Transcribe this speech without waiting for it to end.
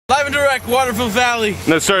Live and direct, Waterville Valley.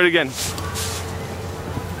 Let's start it again.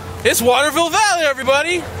 It's Waterville Valley,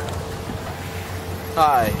 everybody.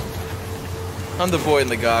 Hi, I'm the boy in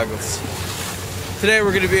the goggles. Today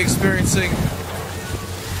we're going to be experiencing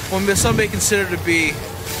what some may consider to be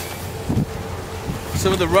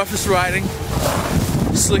some of the roughest riding,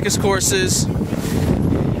 slickest courses,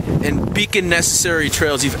 and beacon necessary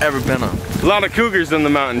trails you've ever been on. A lot of cougars in the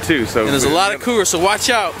mountain too, so. And there's a lot of cougars, so watch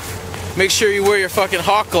out. Make sure you wear your fucking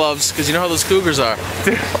hawk gloves, because you know how those cougars are.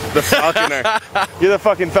 The falconer. You're the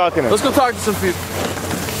fucking falconer. Let's go talk to some people.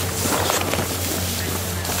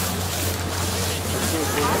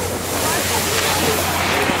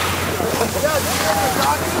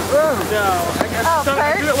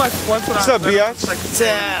 What's up, biatch? Say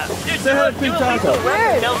hi to Pink Taco.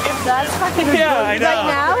 That's fucking I know. Right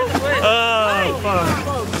now? Oh, fuck.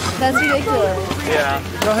 That's ridiculous. Yeah.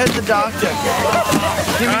 Go hit the doctor.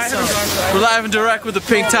 Give me some. We're live and direct with the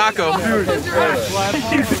Pink Taco.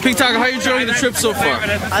 Pink Taco, how are you enjoying the trip so far?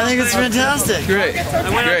 I think it's fantastic. Great.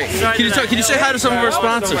 Great. Can you say hi to some of our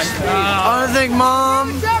sponsors? I want to thank Mom.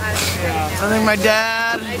 I want to thank my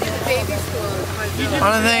dad. I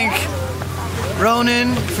want to thank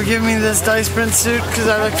Ronan for giving me this dice print suit because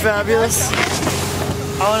I look fabulous.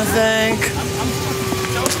 I want to thank...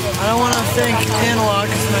 I don't want to thank Analog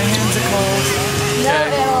because my hands are cold. No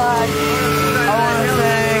analog. I want to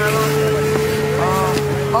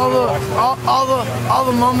thank all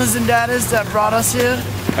the mamas and daddies that brought us here.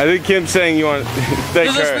 I think Kim's saying you want to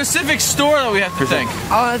thank her. There's a specific store that we have to thank.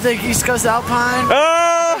 I want to thank East Coast Alpine.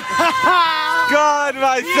 Oh! Go on,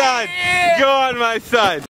 my son! Go on, my son!